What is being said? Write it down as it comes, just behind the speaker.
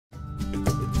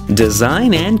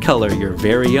Design and color your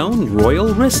very own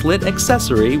royal wristlet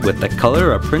accessory with the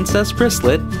Color a Princess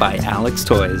Wristlet by Alex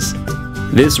Toys.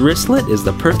 This wristlet is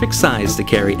the perfect size to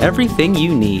carry everything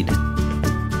you need.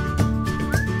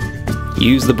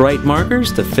 Use the bright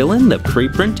markers to fill in the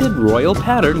pre-printed royal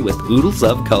pattern with oodles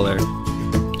of color.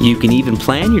 You can even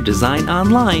plan your design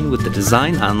online with the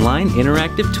Design Online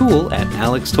interactive tool at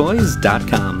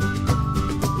alextoys.com.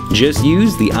 Just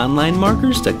use the online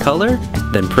markers to color,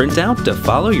 then print out to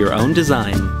follow your own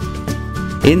design.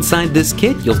 Inside this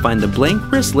kit, you'll find the blank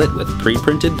wristlet with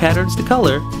pre-printed patterns to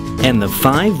color, and the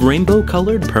 5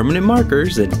 rainbow-colored permanent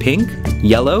markers in pink,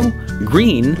 yellow,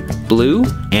 green, blue,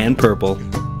 and purple.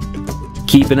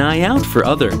 Keep an eye out for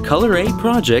other Color A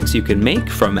projects you can make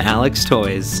from Alex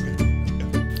Toys.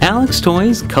 Alex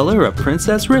Toys Color a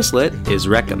Princess Wristlet is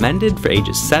recommended for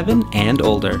ages 7 and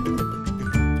older.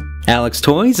 Alex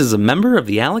Toys is a member of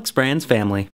the Alex Brands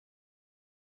family.